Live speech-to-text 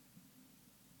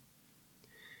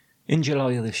In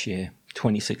July of this year,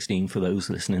 2016 for those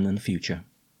listening in the future,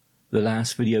 the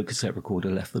last videocassette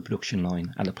recorder left the production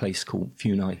line at a place called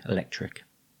Funai Electric.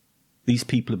 These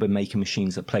people have been making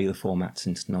machines that play the format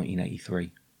since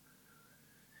 1983.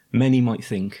 Many might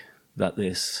think that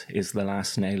this is the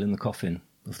last nail in the coffin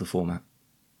of the format.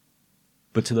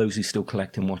 But to those who still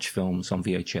collect and watch films on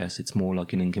VHS, it's more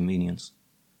like an inconvenience.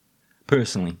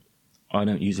 Personally, I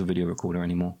don't use a video recorder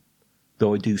anymore,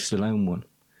 though I do still own one,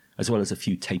 as well as a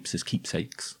few tapes as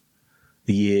keepsakes.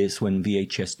 The years when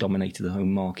VHS dominated the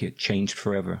home market changed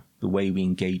forever the way we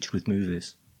engaged with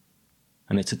movies.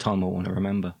 And it's a time I want to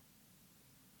remember.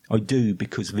 I do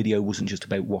because video wasn't just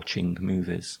about watching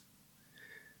movies.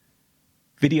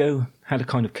 Video had a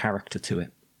kind of character to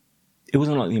it. It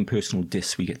wasn't like the impersonal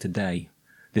discs we get today.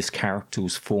 This character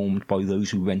was formed by those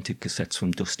who rented cassettes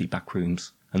from dusty back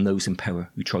rooms and those in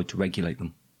power who tried to regulate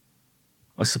them.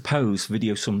 I suppose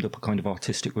video summed up a kind of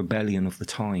artistic rebellion of the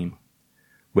time,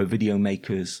 where video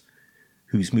makers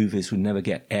whose movies would never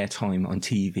get airtime on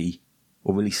TV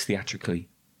or released theatrically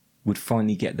would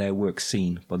finally get their work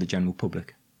seen by the general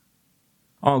public.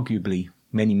 Arguably,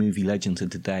 many movie legends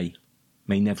of today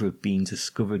may never have been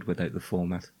discovered without the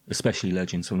format, especially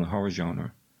legends from the horror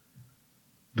genre.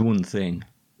 The one thing,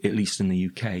 at least in the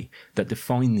UK, that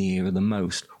defined the era the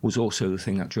most was also the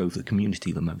thing that drove the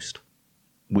community the most,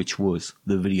 which was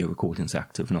the Video Recordings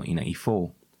Act of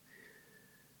 1984.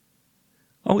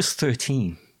 I was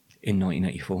 13 in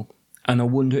 1984, and I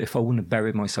wonder if I wouldn't have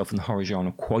buried myself in the horror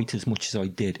genre quite as much as I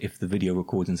did if the Video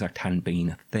Recordings Act hadn't been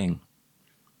a thing.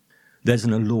 There's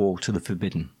an allure to the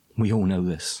forbidden, we all know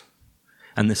this,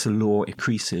 and this allure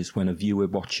increases when a viewer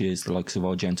watches the likes of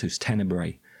Argento's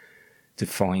Tenebrae to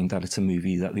find that it's a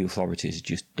movie that the authorities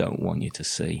just don't want you to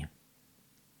see.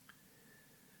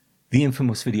 The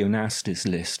infamous Video Nasties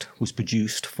list was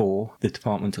produced for the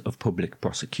Department of Public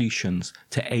Prosecutions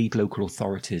to aid local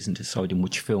authorities in deciding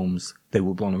which films they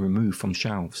would want to remove from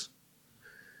shelves.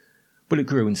 But it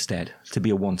grew instead to be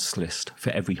a wants list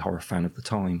for every horror fan of the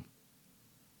time.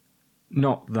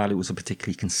 Not that it was a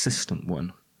particularly consistent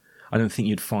one. I don't think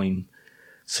you'd find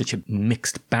such a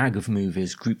mixed bag of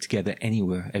movies grouped together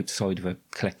anywhere outside of a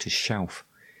collector's shelf.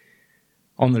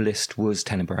 On the list was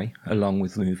Tenebrae, along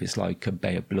with movies like A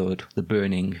Bay of Blood, The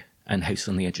Burning, and House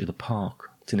on the Edge of the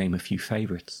Park, to name a few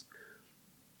favourites.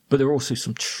 But there are also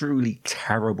some truly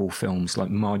terrible films like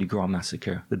Mardi Gras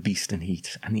Massacre, The Beast in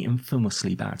Heat, and the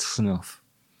infamously bad Snuff.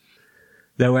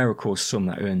 There were, of course, some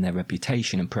that earned their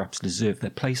reputation and perhaps deserved their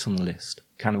place on the list.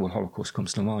 Cannibal Holocaust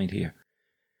comes to mind here.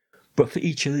 But for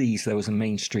each of these, there was a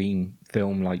mainstream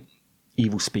film like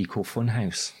Evil Speak or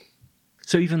Funhouse.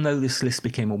 So even though this list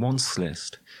became a wants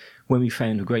list, when we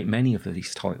found a great many of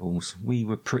these titles, we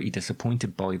were pretty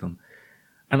disappointed by them.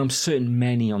 And I'm certain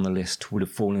many on the list would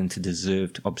have fallen into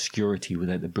deserved obscurity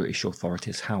without the British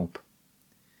authorities' help.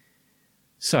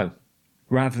 So,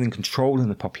 rather than controlling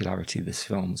the popularity of these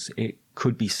films, it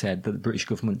could be said that the British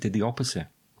government did the opposite.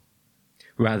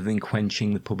 Rather than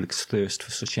quenching the public's thirst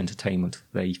for such entertainment,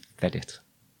 they fed it.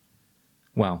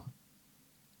 Well,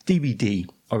 DVD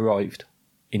arrived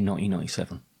in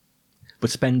 1997. But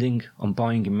spending on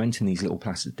buying and renting these little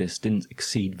plastic discs didn't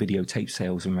exceed videotape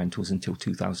sales and rentals until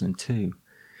 2002.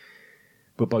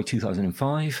 But by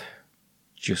 2005,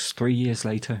 just 3 years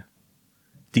later,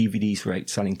 DVDs were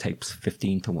outselling tapes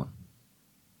 15-1.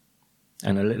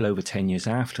 And a little over 10 years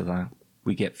after that,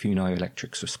 we get Funai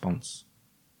Electric's response.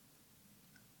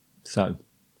 So,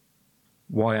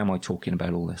 why am I talking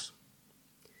about all this?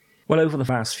 Well, over the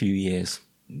past few years,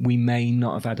 we may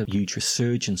not have had a huge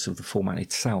resurgence of the format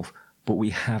itself, but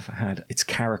we have had its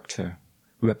character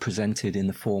represented in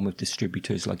the form of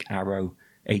distributors like Arrow,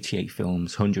 88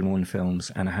 Films, 101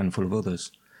 Films, and a handful of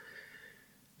others.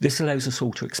 This allows us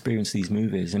all to experience these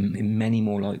movies, and in many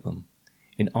more like them,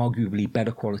 in arguably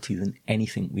better quality than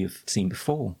anything we have seen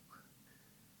before.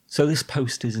 So this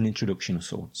post is an introduction of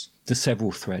sorts to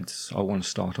several threads I want to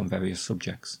start on various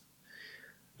subjects.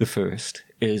 The first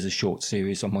is a short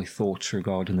series on my thoughts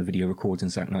regarding the Video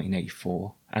Recordings Act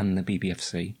 1984 and the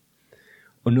BBFC.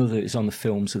 Another is on the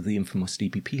films of the infamous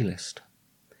DPP list.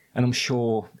 And I'm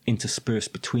sure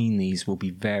interspersed between these will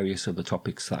be various other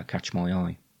topics that catch my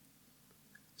eye.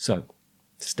 So,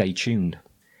 stay tuned.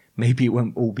 Maybe it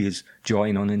won't all be as dry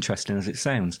and uninteresting as it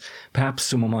sounds. Perhaps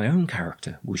some of my own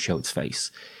character will show its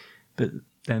face. But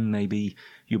then maybe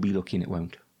you'll be lucky and it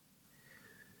won't.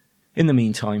 In the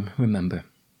meantime, remember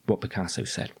what Picasso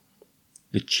said.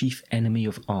 The chief enemy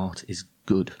of art is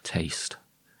good taste.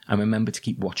 And remember to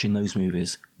keep watching those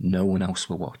movies no one else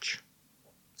will watch.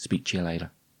 Speak to you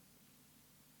later.